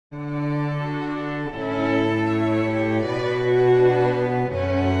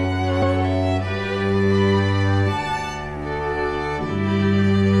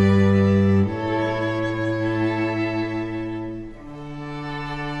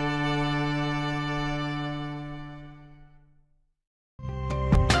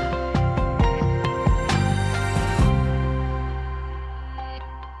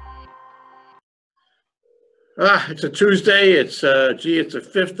It's a Tuesday. It's it's the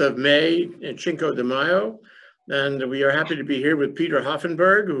 5th of May in Cinco de Mayo, and we are happy to be here with Peter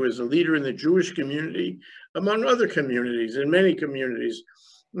Hoffenberg, who is a leader in the Jewish community, among other communities, in many communities.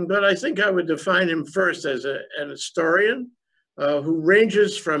 But I think I would define him first as an historian who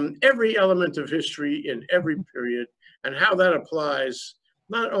ranges from every element of history in every period and how that applies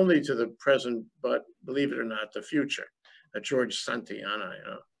not only to the present, but believe it or not, the future. George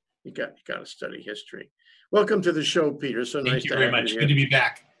Santayana, you got to study history. Welcome to the show, Peter. So nice to have you. Thank you very much. Good to be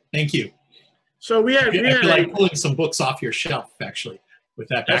back. Thank you. So I feel like pulling some books off your shelf, actually, with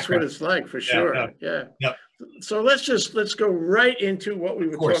that background. That's what it's like, for sure. Yeah. Yep. So let's go right into what we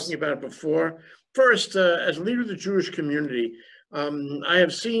were talking about before. First, as a leader of the Jewish community, I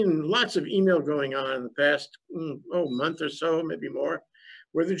have seen lots of email going on in the past month or so, maybe more,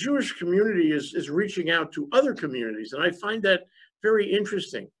 where the Jewish community is reaching out to other communities, and I find that very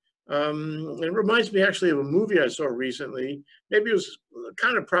interesting. It reminds me actually of a movie I saw recently. Maybe it was a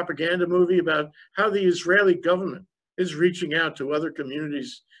kind of propaganda movie about how the Israeli government is reaching out to other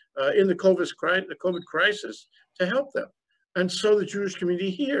communities in the COVID crisis to help them. And so the Jewish community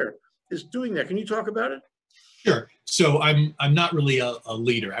here is doing that. Can you talk about it? Sure. So I'm not really a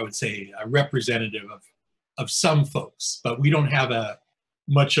leader. I would say a representative of some folks, but we don't have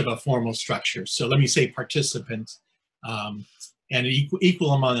much of a formal structure. So let me say participant. And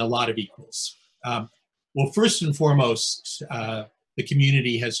equal among a lot of equals. Well, first and foremost, the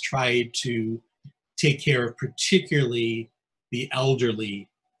community has tried to take care of particularly the elderly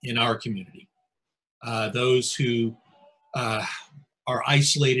in our community. Those who are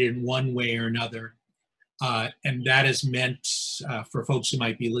isolated in one way or another. And that has meant for folks who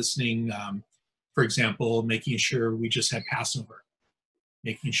might be listening, for example, making sure we just had Passover,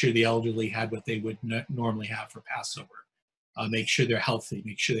 making sure the elderly had what they would normally have for Passover. Make sure they're healthy,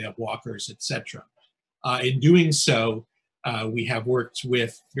 make sure they have walkers, etc. In doing so, we have worked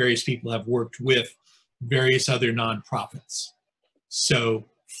with, various people have worked with various other nonprofits. So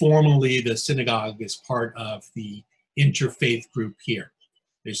formally, the synagogue is part of the interfaith group here.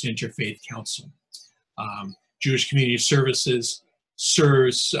 There's an interfaith council. Jewish Community Services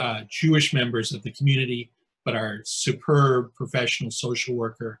serves Jewish members of the community, but our superb professional social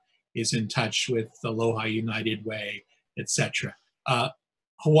worker is in touch with the Aloha United Way, etc.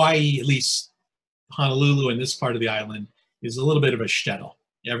 Hawaii, at least Honolulu and this part of the island, is a little bit of a shtetl.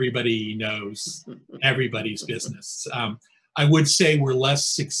 Everybody knows everybody's business. I would say we're less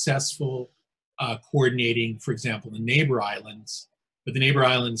successful coordinating, for example, the neighbor islands, but the neighbor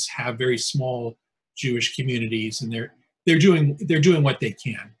islands have very small Jewish communities, and they're doing what they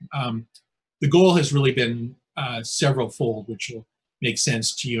can. The goal has really been several-fold, which will make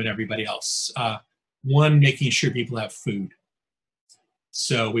sense to you and everybody else. One, making sure people have food.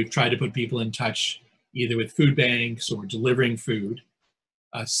 So we've tried to put people in touch either with food banks or delivering food.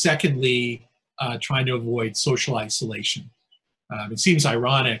 Secondly, trying to avoid social isolation. It seems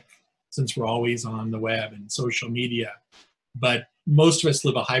ironic since we're always on the web and social media, but most of us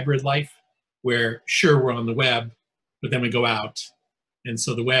live a hybrid life where, sure, we're on the web, but then we go out. And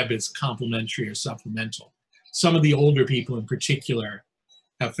so the web is complementary or supplemental. Some of the older people in particular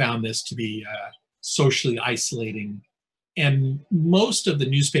have found this to be socially isolating. And most of the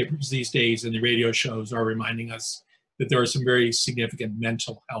newspapers these days and the radio shows are reminding us that there are some very significant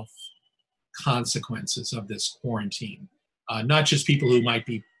mental health consequences of this quarantine. Not just people who might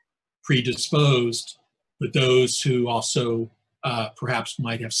be predisposed, but those who also perhaps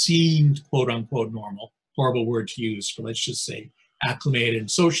might have seemed quote unquote normal, horrible word to use, but let's just say acclimated and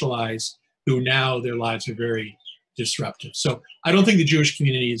socialized, who now their lives are very disruptive. So I don't think the Jewish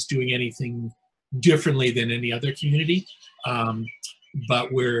community is doing anything differently than any other community, but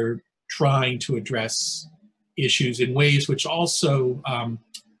we're trying to address issues in ways which also,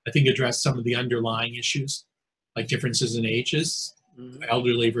 I think, address some of the underlying issues, like differences in ages,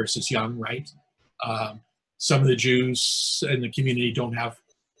 elderly versus young, right? Some of the Jews in the community don't have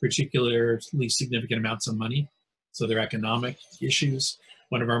particularly significant amounts of money, so there are economic issues.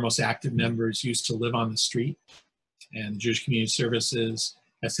 One of our most active members used to live on the street, and Jewish Community Services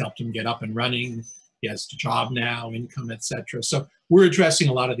has helped him get up and running. He has a job now, income, etc. So we're addressing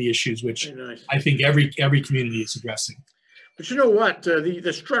a lot of the issues which I think every community is addressing. But you know what?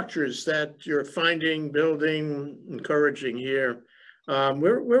 The structures that you're finding, building, encouraging here,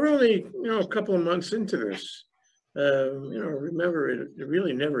 we're only a couple of months into this. Remember it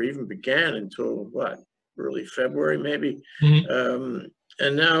really never even began until what, early February maybe.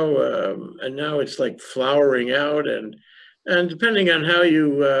 And now it's like flowering out, and depending on how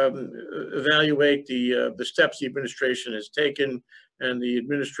you evaluate the steps the administration has taken and the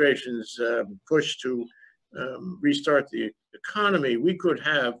administration's push to restart the economy, we could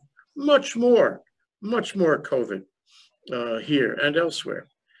have much more COVID here and elsewhere.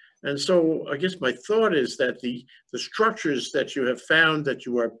 And so I guess my thought is that the structures that you have found that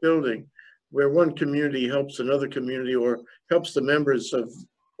you are building, where one community helps another community or helps the members of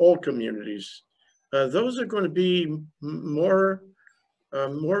all communities, those are going to be more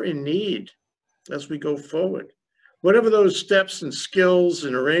in need as we go forward. Whatever those steps and skills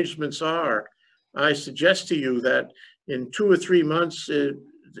and arrangements are, I suggest to you that in 2 or 3 months,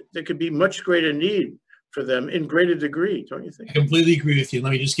 there could be much greater need for them in greater degree, don't you think? I completely agree with you.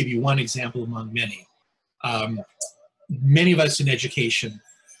 Let me just give you one example among many. Many of us in education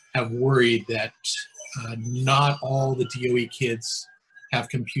have worried that not all the DOE kids have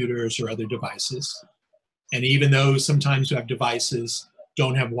computers or other devices. And even those sometimes who have devices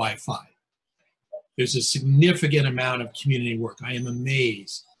don't have Wi-Fi. There's a significant amount of community work. I am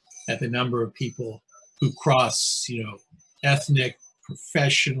amazed at the number of people who cross, ethnic,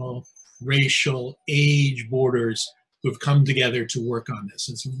 professional, racial, age borders who've come together to work on this.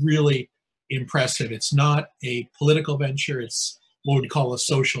 It's really impressive. It's not a political venture. It's what we'd call a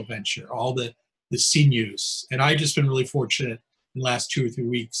social venture, all the sinews. And I've just been really fortunate in the last 2 or 3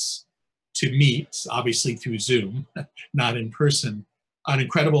 weeks to meet, obviously through Zoom, not in person, an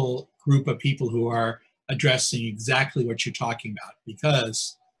incredible group of people who are addressing exactly what you're talking about.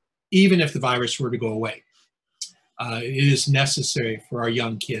 Because even if the virus were to go away, it is necessary for our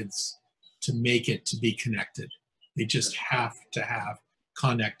young kids to make it to be connected. They just have to have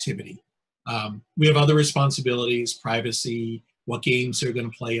connectivity. We have other responsibilities, privacy, what games they're going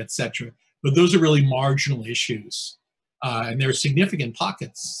to play, etc. But those are really marginal issues. And there are significant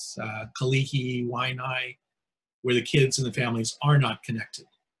pockets, Kalihi, Waianae, where the kids and the families are not connected.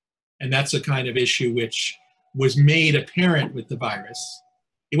 And that's a kind of issue which was made apparent with the virus.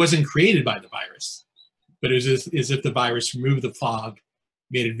 It wasn't created by the virus, but it was as if the virus removed the fog,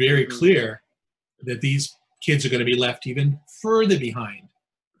 made it very clear that these kids are going to be left even further behind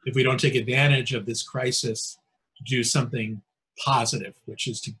if we don't take advantage of this crisis to do something positive, which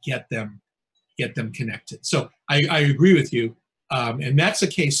is to get them connected. So I agree with you. And that's a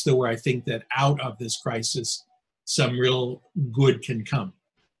case, though, where I think that out of this crisis, some real good can come.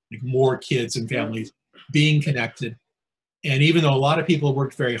 Like more kids and families being connected. And even though a lot of people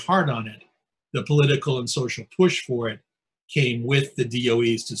worked very hard on it, the political and social push for it came with the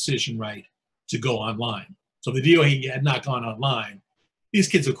DOE's decision right to go online. So if the DOE had not gone online, these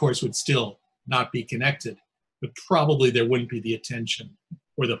kids, of course, would still not be connected, but probably there wouldn't be the attention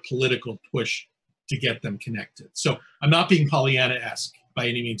or the political push to get them connected. So I'm not being Pollyanna-esque by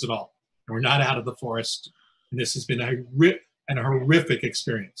any means at all. And we're not out of the forest. And this has been a horrific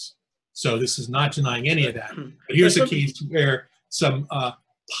experience. So this is not denying any of that. But here's a case where some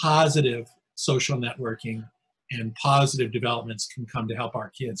positive social networking and positive developments can come to help our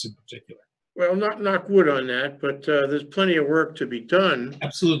kids in particular. Well, not knock wood on that, but there's plenty of work to be done.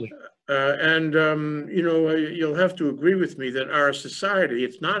 Absolutely. You'll have to agree with me that our society,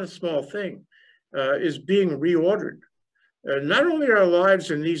 it's not a small thing, is being reordered. Not only our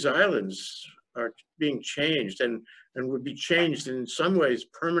lives in these islands are being changed and would be changed in some ways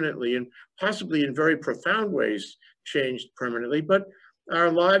permanently and possibly in very profound ways changed permanently, but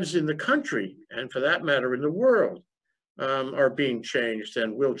our lives in the country, and for that matter in the world, are being changed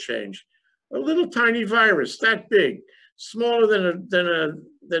and will change. A little tiny virus that big, smaller than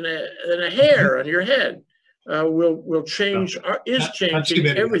a hair on your head, will change. Is changing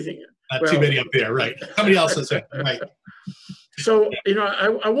everything. Not too many up there, right? Somebody else has it, right? So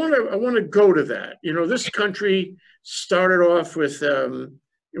I want to go to that. This country started off with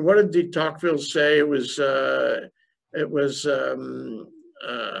what did de Tocqueville say? It was the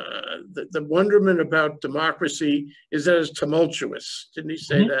wonderment about democracy is that it's tumultuous. Didn't he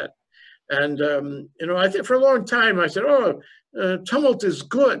say that? And I think for a long time I said, tumult is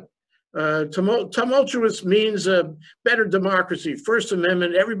good. Tumultuous means a better democracy. First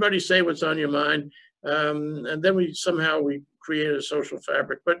Amendment, everybody say what's on your mind. And then we created a social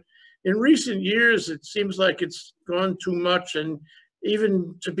fabric. But in recent years, it seems like it's gone too much. And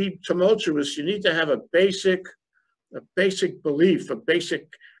even to be tumultuous, you need to have a basic belief, a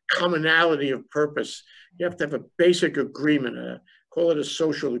basic commonality of purpose. You have to have a basic agreement, call it a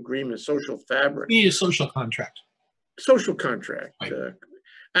social agreement, social fabric. You need a social contract. Social contract. Right.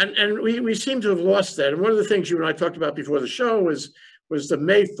 And we seem to have lost that. And one of the things you and I talked about before the show was the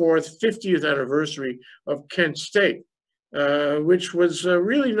May 4th, 50th anniversary of Kent State, which was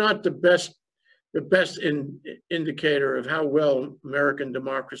really not the best indicator of how well American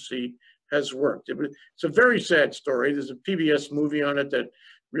democracy has worked. It's a very sad story. There's a PBS movie on it that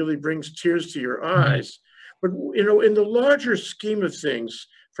really brings tears to your eyes. But, you know, in the larger scheme of things,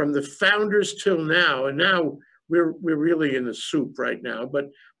 from the founders till now, and now we're really in the soup right now, but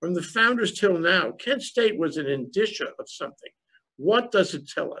from the founders till now, Kent State was an indicia of something. What does it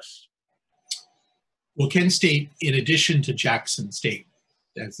tell us? Well, Kent State, in addition to Jackson State,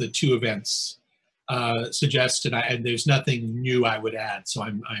 as the two events suggested, and there's nothing new I would add, so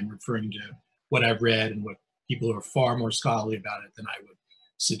I'm referring to what I've read and what people who are far more scholarly about it than I would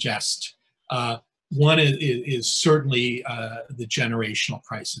suggest. One is certainly the generational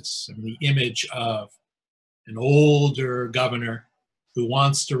crisis. I mean, the image of an older governor who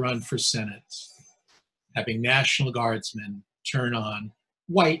wants to run for Senate, having National Guardsmen turn on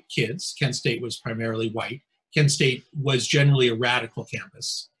white kids. Kent State was primarily white. Kent State was generally a radical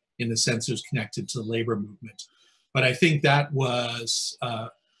campus in the sense it was connected to the labor movement. But I think that was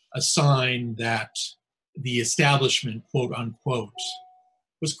a sign that the establishment, quote unquote,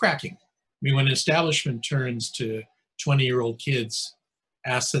 was cracking. I mean, when an establishment turns to 20-year-old kids,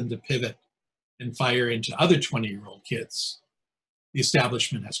 asks them to pivot and fire into other 20-year-old kids, the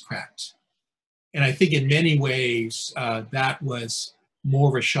establishment has cracked. And I think in many ways, that was more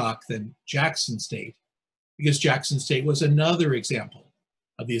of a shock than Jackson State, because Jackson State was another example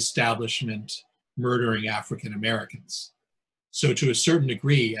of the establishment murdering African Americans. So to a certain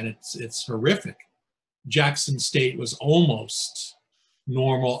degree, and it's horrific, Jackson State was almost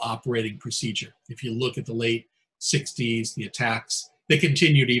normal operating procedure. If you look at the late 60s, the attacks, they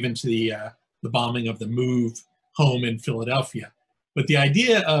continued even to the bombing of the Move home in Philadelphia. But the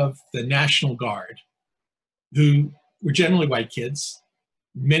idea of the National Guard, who were generally white kids,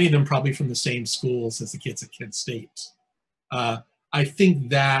 many of them probably from the same schools as the kids at Kent State. I think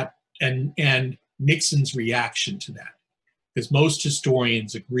that, and Nixon's reaction to that, because most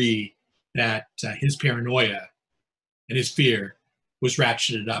historians agree that his paranoia and his fear was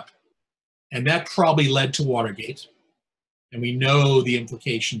ratcheted up. And that probably led to Watergate. And we know the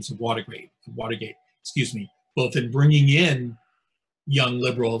implications of Watergate, both in bringing in young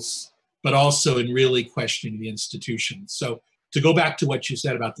liberals, but also in really questioning the institutions. So to go back to what you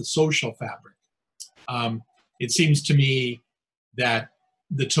said about the social fabric, it seems to me that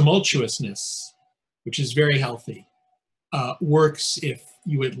the tumultuousness, which is very healthy, works if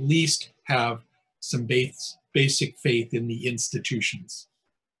you at least have some basic faith in the institutions.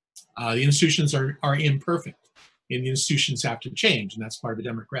 The institutions are imperfect, and the institutions have to change, and that's part of the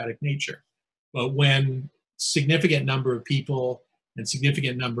democratic nature. But when significant number of people and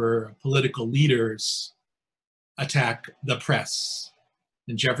significant number of political leaders attack the press,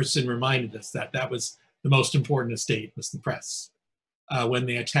 and Jefferson reminded us that that was the most important estate, was the press. When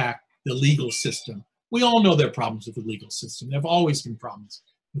they attack the legal system, we all know there are problems with the legal system. There have always been problems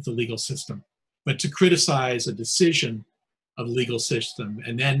with the legal system. But to criticize a decision of the legal system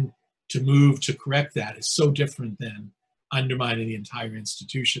and then to move to correct that is so different than undermining the entire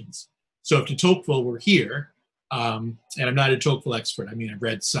institutions. So if de Tocqueville were here, and I'm not a Tocqueville expert, I mean, I've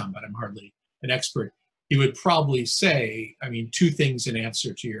read some, but I'm hardly an expert, he would probably say, I mean, two things in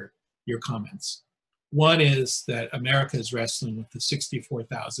answer to your comments. One is that America is wrestling with the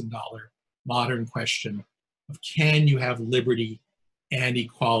 $64,000 modern question of, can you have liberty and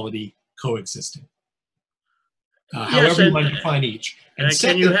equality coexisting? However you want to define each. And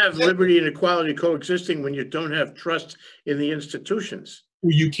can you have liberty and equality coexisting when you don't have trust in the institutions?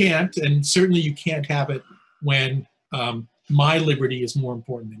 You can't, and certainly you can't have it when my liberty is more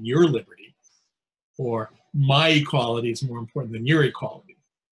important than your liberty, or my equality is more important than your equality.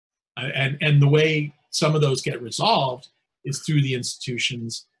 And the way some of those get resolved is through the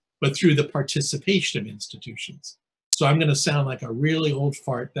institutions, but through the participation of institutions. So I'm going to sound like a really old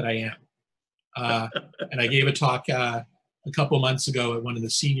fart that I am. And I gave a talk a couple months ago at one of the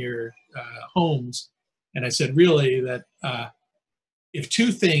senior homes, and I said really that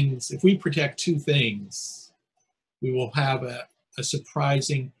if we protect two things, we will have a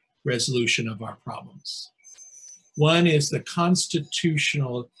surprising resolution of our problems. One is the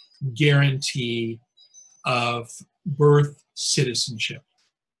constitutional guarantee of birth citizenship.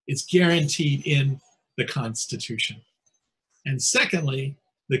 It's guaranteed in the Constitution. And secondly,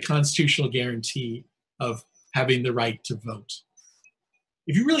 the constitutional guarantee of having the right to vote.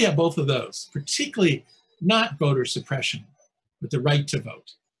 If you really have both of those, particularly not voter suppression, but the right to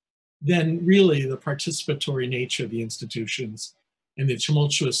vote, then really the participatory nature of the institutions and the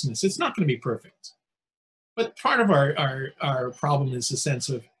tumultuousness, it's not going to be perfect. But part of our problem is the sense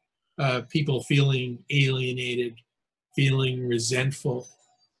of people feeling alienated, feeling resentful,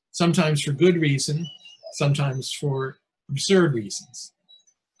 sometimes for good reason, sometimes for absurd reasons.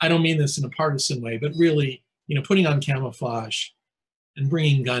 I don't mean this in a partisan way, but really, putting on camouflage and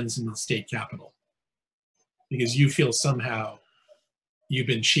bringing guns into the state capitol. because you feel somehow you've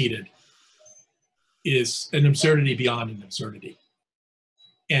been cheated is an absurdity beyond an absurdity.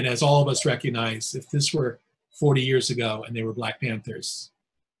 And as all of us recognize, if this were 40 years ago and they were Black Panthers,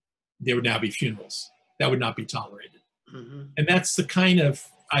 there would now be funerals. That would not be tolerated. Mm-hmm. And that's the kind of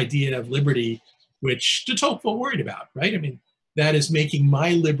idea of liberty which de Tocqueville worried about, right? I mean, that is making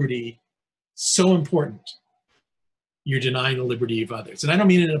my liberty so important. You're denying the liberty of others. And I don't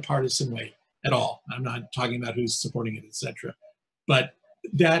mean it in a partisan way at all. I'm not talking about who's supporting it, etc. But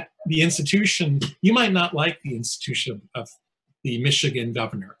that the institution, you might not like the institution of the Michigan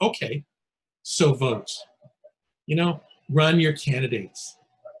governor. Okay, so vote. You know, run your candidates.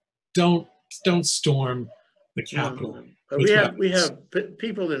 Don't storm the Capitol. We have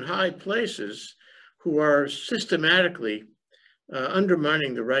people in high places who are systematically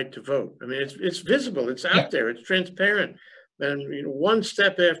undermining the right to vote. I mean, it's visible, it's out there, it's transparent. And you know, one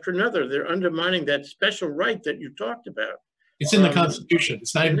step after another, they're undermining that special right that you talked about. It's in the Constitution.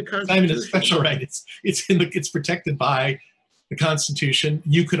 It's not even a special right. It's protected by the Constitution.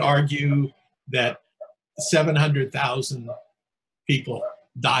 You could argue that 700,000 people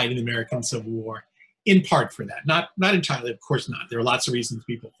died in the American Civil War, in part for that. Not entirely, of course not. There are lots of reasons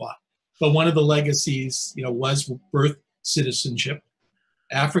people fought. But one of the legacies, you know, was birth citizenship.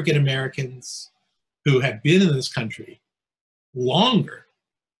 African Americans who had been in this country longer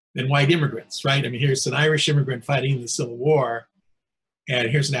than white immigrants, right? I mean, here's an Irish immigrant fighting in the Civil War, and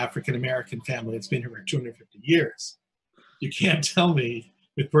here's an African American family that's been here for 250 years. You can't tell me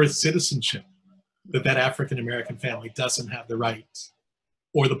with birth citizenship that that African American family doesn't have the right,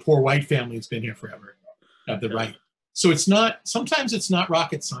 or the poor white family that's been here forever have the right. So it's not, sometimes it's not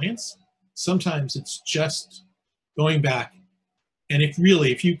rocket science. Sometimes it's just going back. And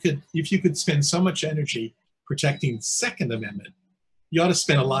if you could spend so much energy protecting the Second Amendment, you ought to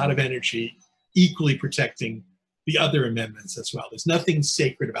spend a lot of energy equally protecting the other amendments as well. There's nothing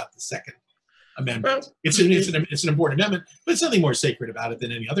sacred about the Second Amendment. Well, it's an important amendment, but it's nothing more sacred about it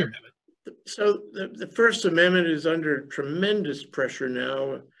than any other amendment. So the First Amendment is under tremendous pressure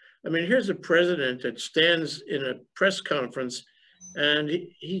now. I mean, here's a president that stands in a press conference and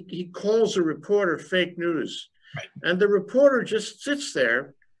he calls a reporter fake news. Right. And the reporter just sits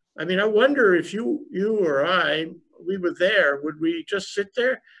there. I mean, I wonder if you or we were there, would we just sit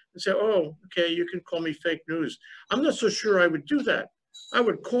there and say, oh, okay, you can call me fake news? I'm not so sure I would do that. I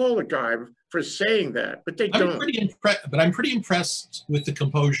would call a guy for saying that, but they don't. I'm pretty impressed with the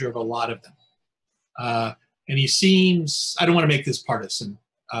composure of a lot of them. And he seems, I don't want to make this partisan,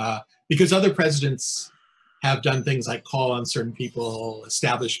 because other presidents have done things like call on certain people,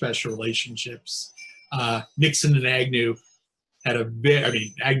 establish special relationships. Nixon and Agnew had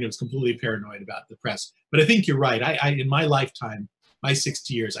Agnew was completely paranoid about the press. But I think you're right. I in my lifetime, my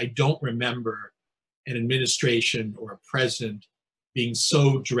 60 years, I don't remember an administration or a president being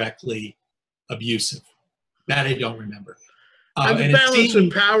so directly abusive. That I don't remember. And the balance of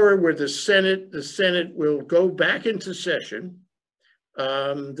power where the Senate will go back into session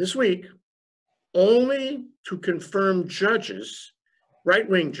this week only to confirm judges,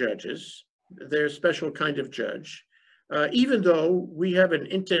 right-wing judges, their special kind of judge, even though we have an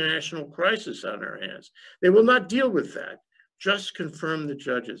international crisis on our hands. They will not deal with that, just confirm the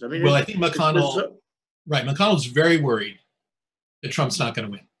judges. I mean, well, I think McConnell's very worried that Trump's not going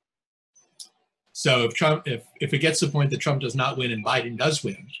to win. So if it gets to the point that Trump does not win and Biden does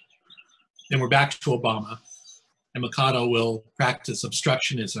win, then we're back to Obama, and McConnell will practice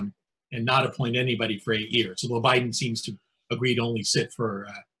obstructionism and not appoint anybody for 8 years. Although Biden seems to agree to only sit for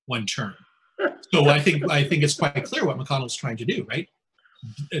one term. So I think it's quite clear what McConnell's trying to do, right?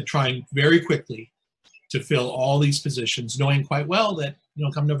 Trying very quickly to fill all these positions, knowing quite well that, you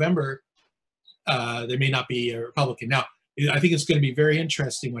know, come November, there may not be a Republican. Now, I think it's going to be very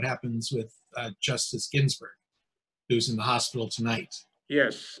interesting what happens with Justice Ginsburg, who's in the hospital tonight.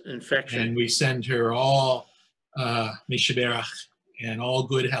 Yes, infection. And we send her all Mishaberach and all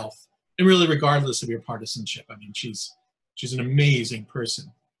good health, and really regardless of your partisanship. I mean, she's an amazing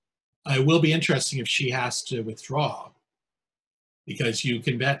person. It will be interesting if she has to withdraw, because you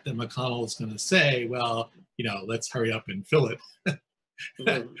can bet that McConnell is going to say, well, you know, let's hurry up and fill it.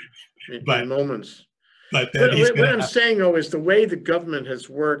 In moments. But what I'm saying, though, is the way the government has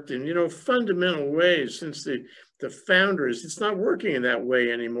worked in, you know, fundamental ways since the founders, it's not working in that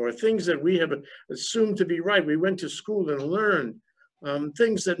way anymore. Things that we have assumed to be right. We went to school and learned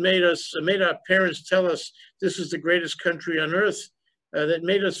things that made our parents tell us this is the greatest country on earth, that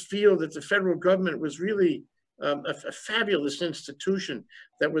made us feel that the federal government was really a fabulous institution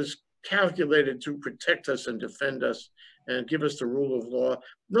that was calculated to protect us and defend us and give us the rule of law,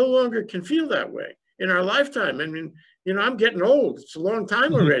 no longer can feel that way. in our lifetime. I mean, you know, I'm getting old. It's a long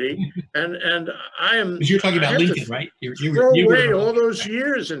time already, and I am. Because you're talking about Lincoln, right? Throw away all those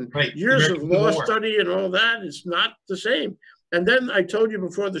years and right. years of law study and all that. It's not the same. And then I told you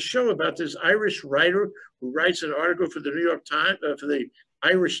before the show about this Irish writer who writes an article for the New York Times, for the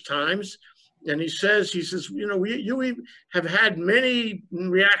Irish Times. And he says, you know, you have had many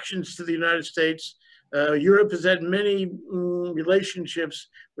reactions to the United States. Europe has had many relationships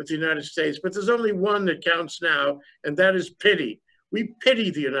with the United States, but there's only one that counts now, and that is pity. We pity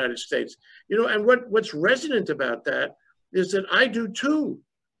the United States. You know, and what's resonant about that is that I do too.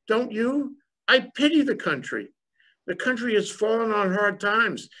 Don't you? I pity the country. The country has fallen on hard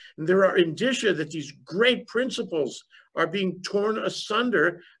times, and there are indicia that these great principles are being torn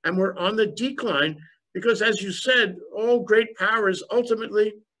asunder, and we're on the decline because, as you said, all great powers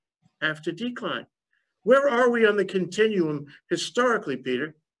ultimately have to decline. Where are we on the continuum historically,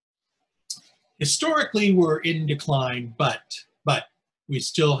 Peter? Historically, we're in decline, but we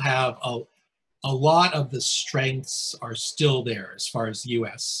still have a lot of the strengths are still there as far as the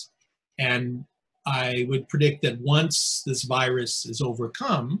U.S. And I would predict that once this virus is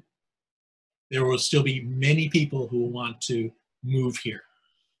overcome, there will still be many people who want to move here.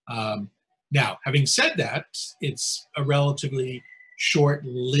 Now, having said that, it's a relatively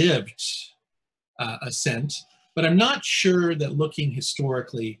short-lived ascent, but I'm not sure that looking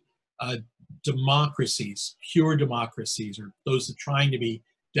historically, democracies, pure democracies, or those that are trying to be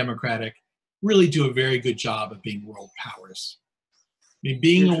democratic, really do a very good job of being world powers. I mean,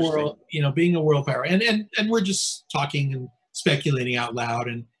 being a world power, and we're just talking and speculating out loud,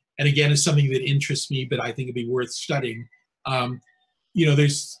 and again, it's something that interests me, but I think it'd be worth studying. You know,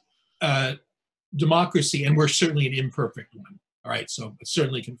 there's democracy, and we're certainly an imperfect one. All right, so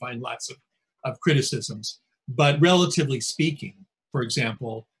certainly can find lots of criticisms, but relatively speaking, for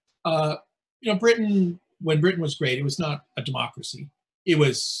example, you know, when Britain was great, it was not a democracy. It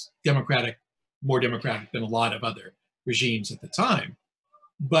was democratic, more democratic than a lot of other regimes at the time.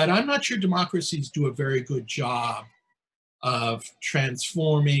 But I'm not sure democracies do a very good job of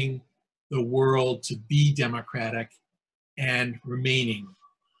transforming the world to be democratic and remaining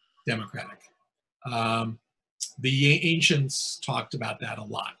democratic. The ancients talked about that a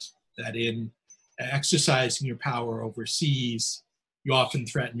lot, that in exercising your power overseas, you often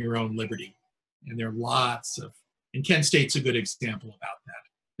threaten your own liberty. And there are lots of, and Kent State's a good example about that.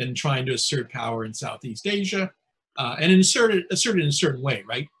 Then trying to assert power in Southeast Asia, and assert it in a certain way,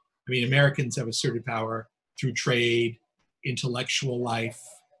 right? I mean, Americans have asserted power through trade, intellectual life,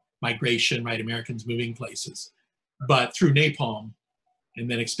 migration, right? Americans moving places, but through napalm, and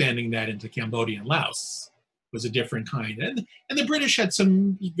then expanding that into Cambodia and Laos was a different kind. And the British had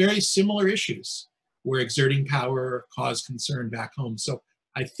some very similar issues where exerting power caused concern back home. So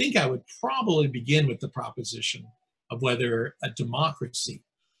I think I would probably begin with the proposition of whether a democracy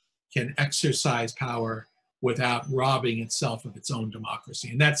can exercise power without robbing itself of its own democracy.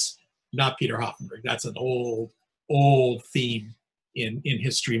 And that's not Peter Hoffenberg. That's an old theme in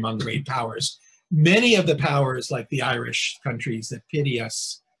history among great powers. Many of the powers, like the Irish countries that pity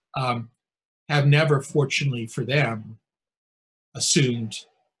us, have never, fortunately for them, assumed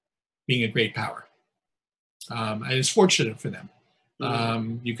being a great power. And it's fortunate for them.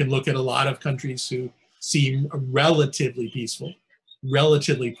 You can look at a lot of countries who seem relatively peaceful,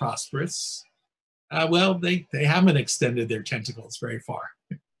 relatively prosperous. Well, they haven't extended their tentacles very far.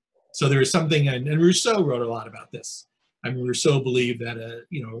 So there is something, and Rousseau wrote a lot about this. I mean, Rousseau believed that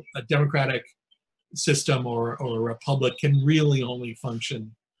a democratic system or a republic can really only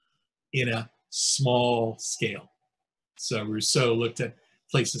function in a small scale. So Rousseau looked at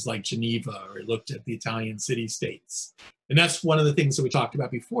places like Geneva, or looked at the Italian city-states. And that's one of the things that we talked about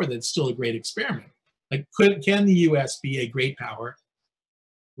before, that's still a great experiment. Like, can the US be a great power,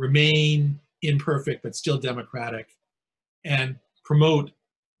 remain imperfect but still democratic, and promote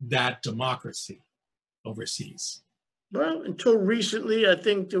that democracy overseas? Well, until recently, I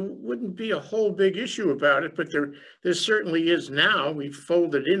think there wouldn't be a whole big issue about it, but there certainly is now. We've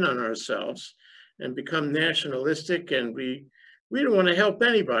folded in on ourselves and become nationalistic, and we don't want to help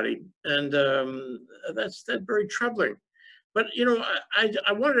anybody, and that's very troubling. But you know,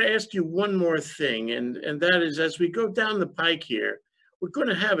 I wanted to ask you one more thing, and that is, as we go down the pike here, we're going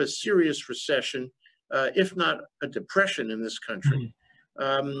to have a serious recession, if not a depression in this country.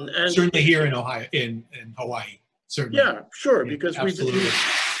 And certainly here in Ohio, in Hawaii, certainly. Yeah, sure, because we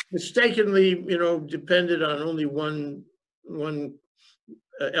mistakenly, depended on only one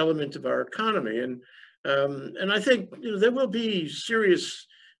element of our economy, and I think there will be serious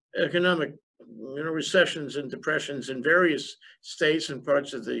economic recessions and depressions in various states and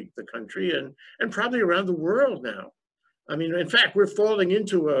parts of the country and probably around the world now. I mean, in fact, we're falling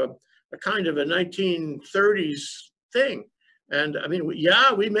into a kind of a 1930s thing. And I mean,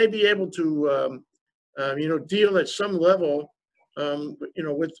 yeah, we may be able to, deal at some level,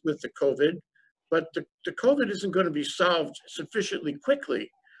 with the COVID, but the COVID isn't going to be solved sufficiently quickly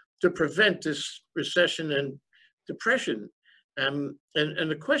to prevent this recession and depression. And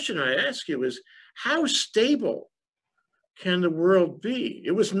the question I ask you is, how stable can the world be?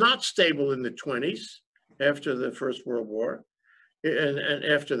 It was not stable in the 20s after the First World War and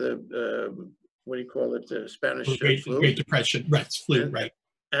after the, the Spanish flu. Great Depression, right, flu, right.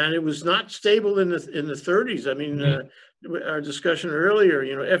 And it was not stable in the 30s. I mean, our discussion earlier,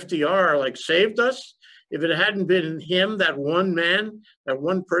 FDR like saved us. If it hadn't been him, that one man, that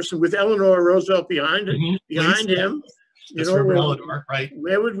one person with Eleanor Roosevelt behind him, Eleanor, right?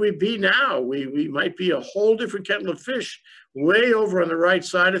 Where would we be now? We might be a whole different kettle of fish, way over on the right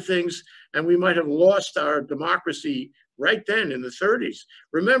side of things, and we might have lost our democracy right then in the 30s.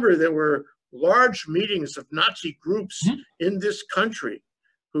 Remember, there were large meetings of Nazi groups in this country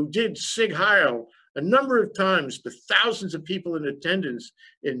who did Sig Heil a number of times with thousands of people in attendance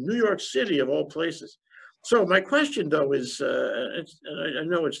in New York City, of all places. So my question, though, is, I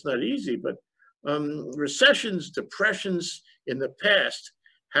know it's not easy, but recessions, depressions in the past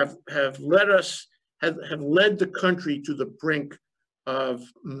have led the country to the brink of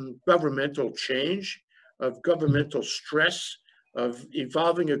governmental change, of governmental stress, of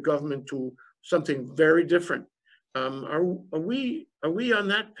evolving a government to something very different. Are we on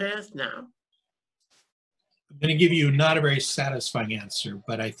that path now? I'm going to give you not a very satisfying answer,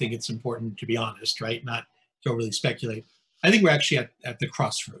 but I think it's important to be honest, right? Not to overly speculate. I think we're actually at the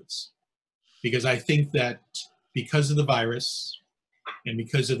crossroads, because I think that because of the virus and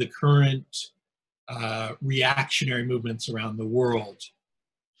because of the current reactionary movements around the world,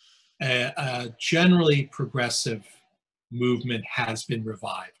 a generally progressive movement has been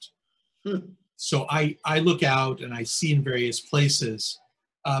revived. So I look out and I see in various places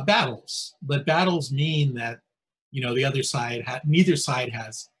battles, but battles mean that the other side, neither side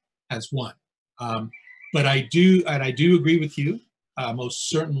has won. But I do agree with you. Most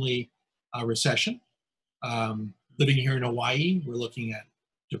certainly, a recession. Living here in Hawaii, we're looking at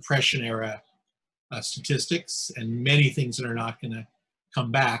Depression era statistics and many things that are not going to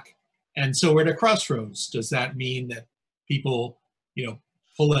come back. And so we're at a crossroads. Does that mean that people,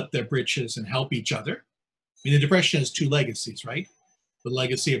 pull up their britches and help each other? I mean, the Depression has two legacies, right? The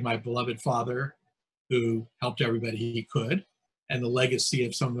legacy of my beloved father, who helped everybody he could, and the legacy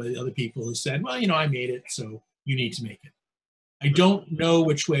of some of the other people who said, well, I made it, so you need to make it. I don't know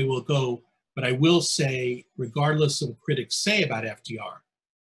which way we'll go, but I will say, regardless of what critics say about FDR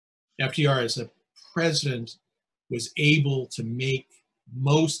as a president was able to make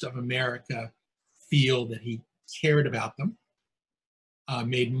most of America feel that he cared about them,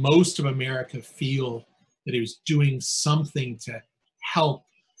 made most of America feel that he was doing something to help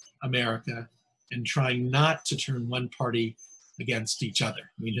America and trying not to turn one party against each other.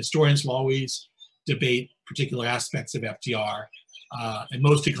 I mean, historians will always debate particular aspects of FDR, and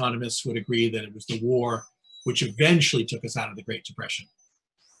most economists would agree that it was the war which eventually took us out of the Great Depression.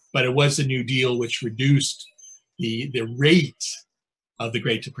 But it was the New Deal which reduced the rate of the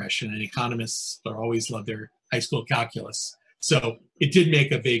Great Depression, and economists always love their high school calculus. So it did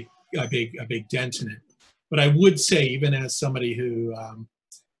make a big dent in it. But I would say, even as somebody who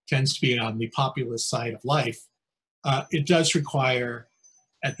tends to be on the populist side of life, it does require,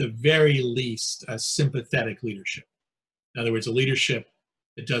 at the very least, a sympathetic leadership. In other words, a leadership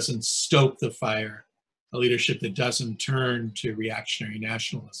that doesn't stoke the fire, a leadership that doesn't turn to reactionary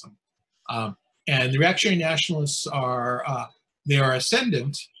nationalism. And the reactionary nationalists they are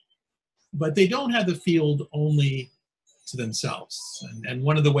ascendant, but they don't have the field only to themselves. And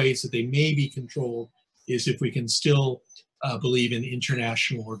one of the ways that they may be controlled is if we can still believe in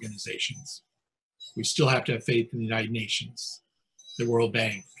international organizations. We still have to have faith in the United Nations, the World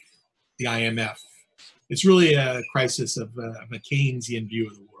Bank, the IMF. It's really a crisis of a Keynesian view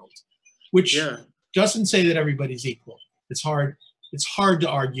of the world, which doesn't say that everybody's equal. It's hard to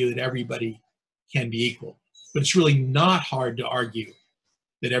argue that everybody can be equal, but it's really not hard to argue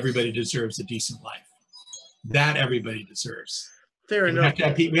that everybody deserves a decent life. That everybody deserves. Fair enough.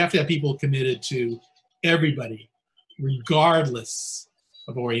 We have to have people committed to everybody, regardless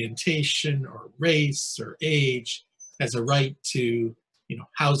of orientation or race or age, has a right to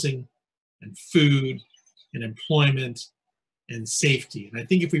housing and food and employment and safety. And I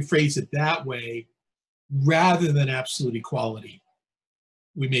think if we phrase it that way, rather than absolute equality,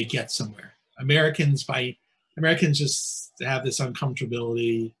 we may get somewhere. Americans just have this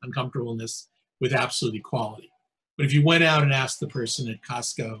uncomfortableness with absolute equality. But if you went out and asked the person at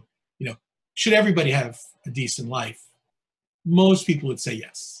Costco, should everybody have a decent life? Most people would say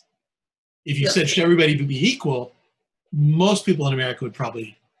yes. If you said, should everybody be equal? Most people in America would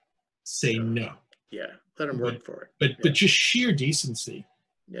probably say no. Yeah, let them work for it. But just sheer decency.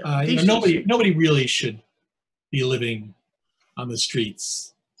 Yeah. Nobody really should be living on the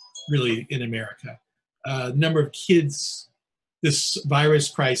streets, really, in America. Number of kids, this virus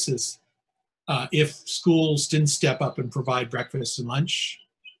crisis, if schools didn't step up and provide breakfast and lunch,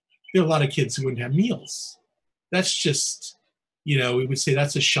 there are a lot of kids who wouldn't have meals. That's just, we would say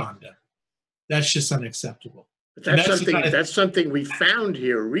that's a shonda. That's just unacceptable. But that's something we found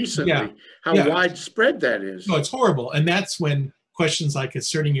here recently, how widespread that is. No, it's horrible. And that's when questions like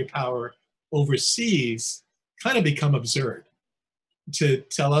asserting your power overseas kind of become absurd. To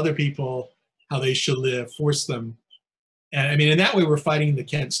tell other people how they should live, force them. And in that way, we're fighting the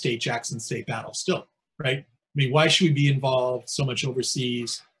Kent State, Jackson State battle still, right? Why should we be involved so much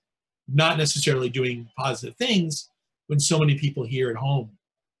overseas, not necessarily doing positive things when so many people here at home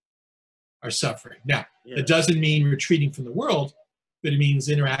are suffering? Now, it doesn't mean retreating from the world, but it means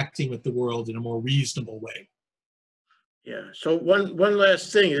interacting with the world in a more reasonable way. Yeah. So one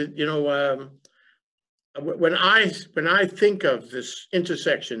last thing, when I think of this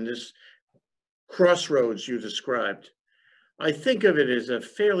intersection, this crossroads you described, I think of it as a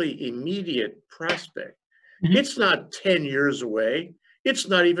fairly immediate prospect. Mm-hmm. It's not 10 years away. It's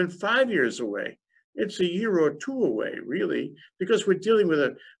not even 5 years away. It's a year or two away, really, because we're dealing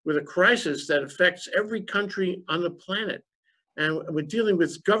with a crisis that affects every country on the planet. And we're dealing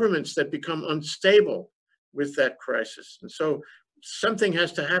with governments that become unstable with that crisis. And so something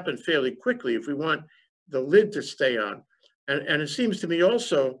has to happen fairly quickly if we want the lid to stay on. And it seems to me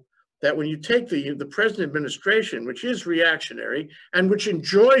also that when you take the present administration, which is reactionary and which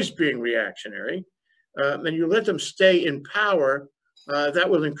enjoys being reactionary, and you let them stay in power, that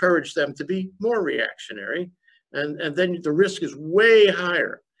will encourage them to be more reactionary. And then the risk is way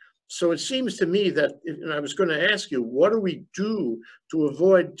higher. So it seems to me that, and I was going to ask you, what do we do to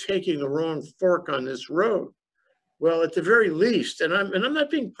avoid taking the wrong fork on this road? Well, at the very least, and I'm not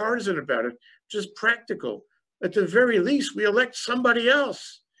being partisan about it, just practical. At the very least, we elect somebody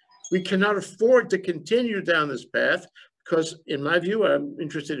else. We cannot afford to continue down this path because, in my view, I'm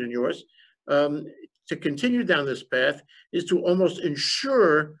interested in yours, to continue down this path is to almost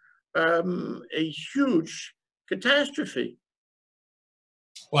ensure a huge catastrophe.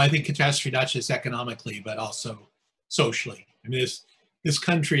 Well, I think catastrophe not just economically, but also socially. This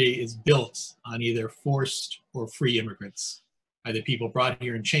country is built on either forced or free immigrants, either people brought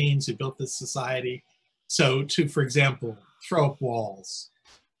here in chains who built this society. So to, for example, throw up walls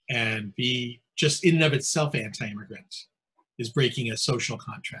and be just in and of itself anti-immigrant is breaking a social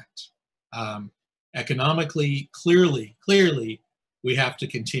contract. Economically, clearly, we have to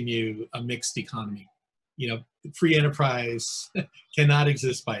continue a mixed economy. Free enterprise cannot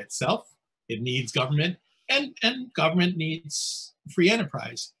exist by itself. It needs government, and government needs free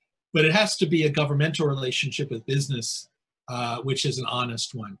enterprise. But it has to be a governmental relationship with business, which is an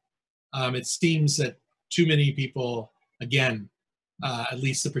honest one. It seems that too many people, again, at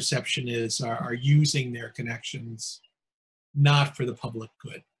least the perception is, are using their connections not for the public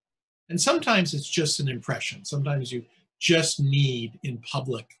good. And sometimes it's just an impression. Sometimes you just need in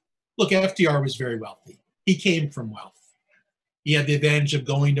public. Look, FDR was very wealthy. He came from wealth. He had the advantage of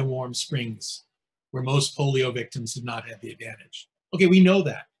going to Warm Springs, where most polio victims did not have the advantage. Okay, we know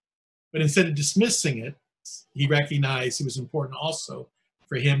that. But instead of dismissing it, he recognized it was important also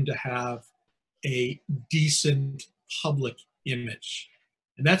for him to have a decent public image.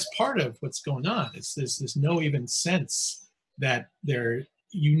 And that's part of what's going on. There's no even sense that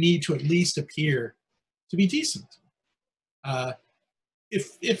you need to at least appear to be decent.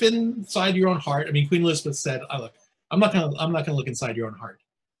 If inside your own heart, Queen Elizabeth said, "Oh, look, I'm not gonna look inside your own heart.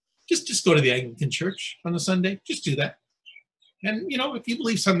 Just go to the Anglican Church on a Sunday. Just do that. And if you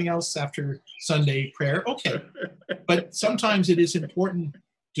believe something else after Sunday prayer, okay. But sometimes it is important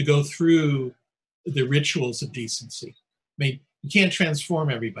to go through the rituals of decency. You can't transform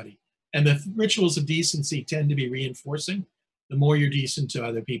everybody, and the rituals of decency tend to be reinforcing. The more you're decent to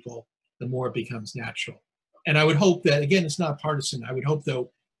other people, the more it becomes natural. And I would hope that, again, it's not partisan. I would hope,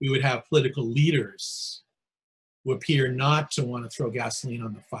 though, we would have political leaders who appear not to want to throw gasoline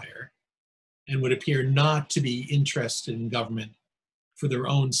on the fire and would appear not to be interested in government for their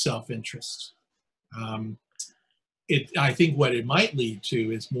own self-interest. I think what it might lead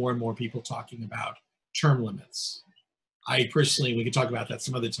to is more and more people talking about term limits. I personally, we could talk about that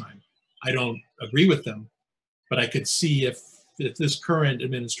some other time, I don't agree with them, but I could see if this current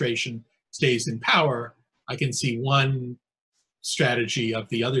administration stays in power, I can see one strategy of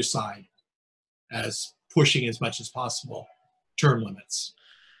the other side as pushing as much as possible term limits.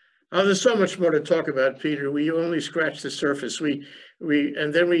 Oh, there's so much more to talk about, Peter. We only scratched the surface. We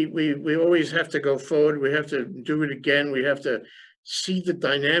always have to go forward. We have to do it again. We have to see the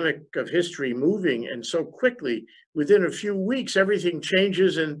dynamic of history moving, and so quickly, within a few weeks, everything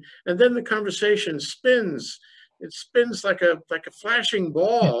changes, and then the conversation spins. It spins like a flashing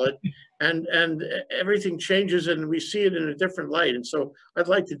ball, and everything changes, and we see it in a different light. And so I'd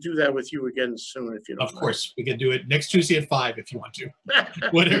like to do that with you again soon, if you don't mind. Of course, we can do it next Tuesday at 5 if you want to.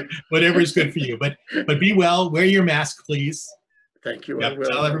 Whatever is good for you. But be well. Wear your mask, please. Thank you. Yep,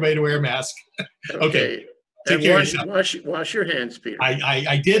 tell everybody to wear a mask. Okay. Take care of yourself. Wash your hands, Peter.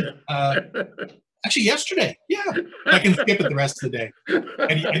 I did. Actually, yesterday. Yeah. I can skip it the rest of the day.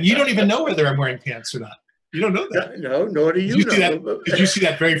 And you don't even know whether I'm wearing pants or not. You don't know that. No, nor do you know. Did you see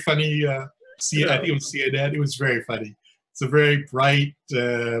that very funny, I think it was CNN? It was very funny. It's a very bright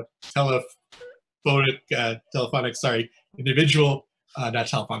individual, not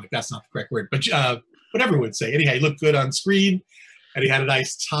telephonic, that's not the correct word, but whatever would say. Anyhow, he looked good on screen, and he had a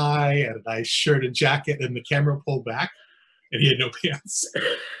nice tie and a nice shirt and jacket, and the camera pulled back, and he had no pants.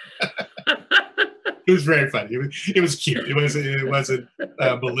 It was very funny. It was cute. It wasn't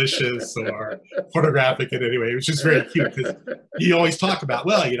malicious or pornographic in any way. It was just very cute because he always talked about,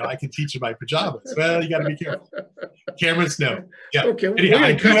 well, I can teach in my pajamas. Well, you got to be careful. Cameras, no. Yeah. Okay. Anyhow, we're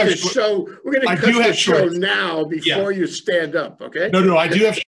going to cut the show. We're going to cut the show now before you stand up. Okay. No. I do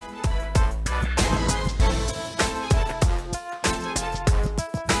have.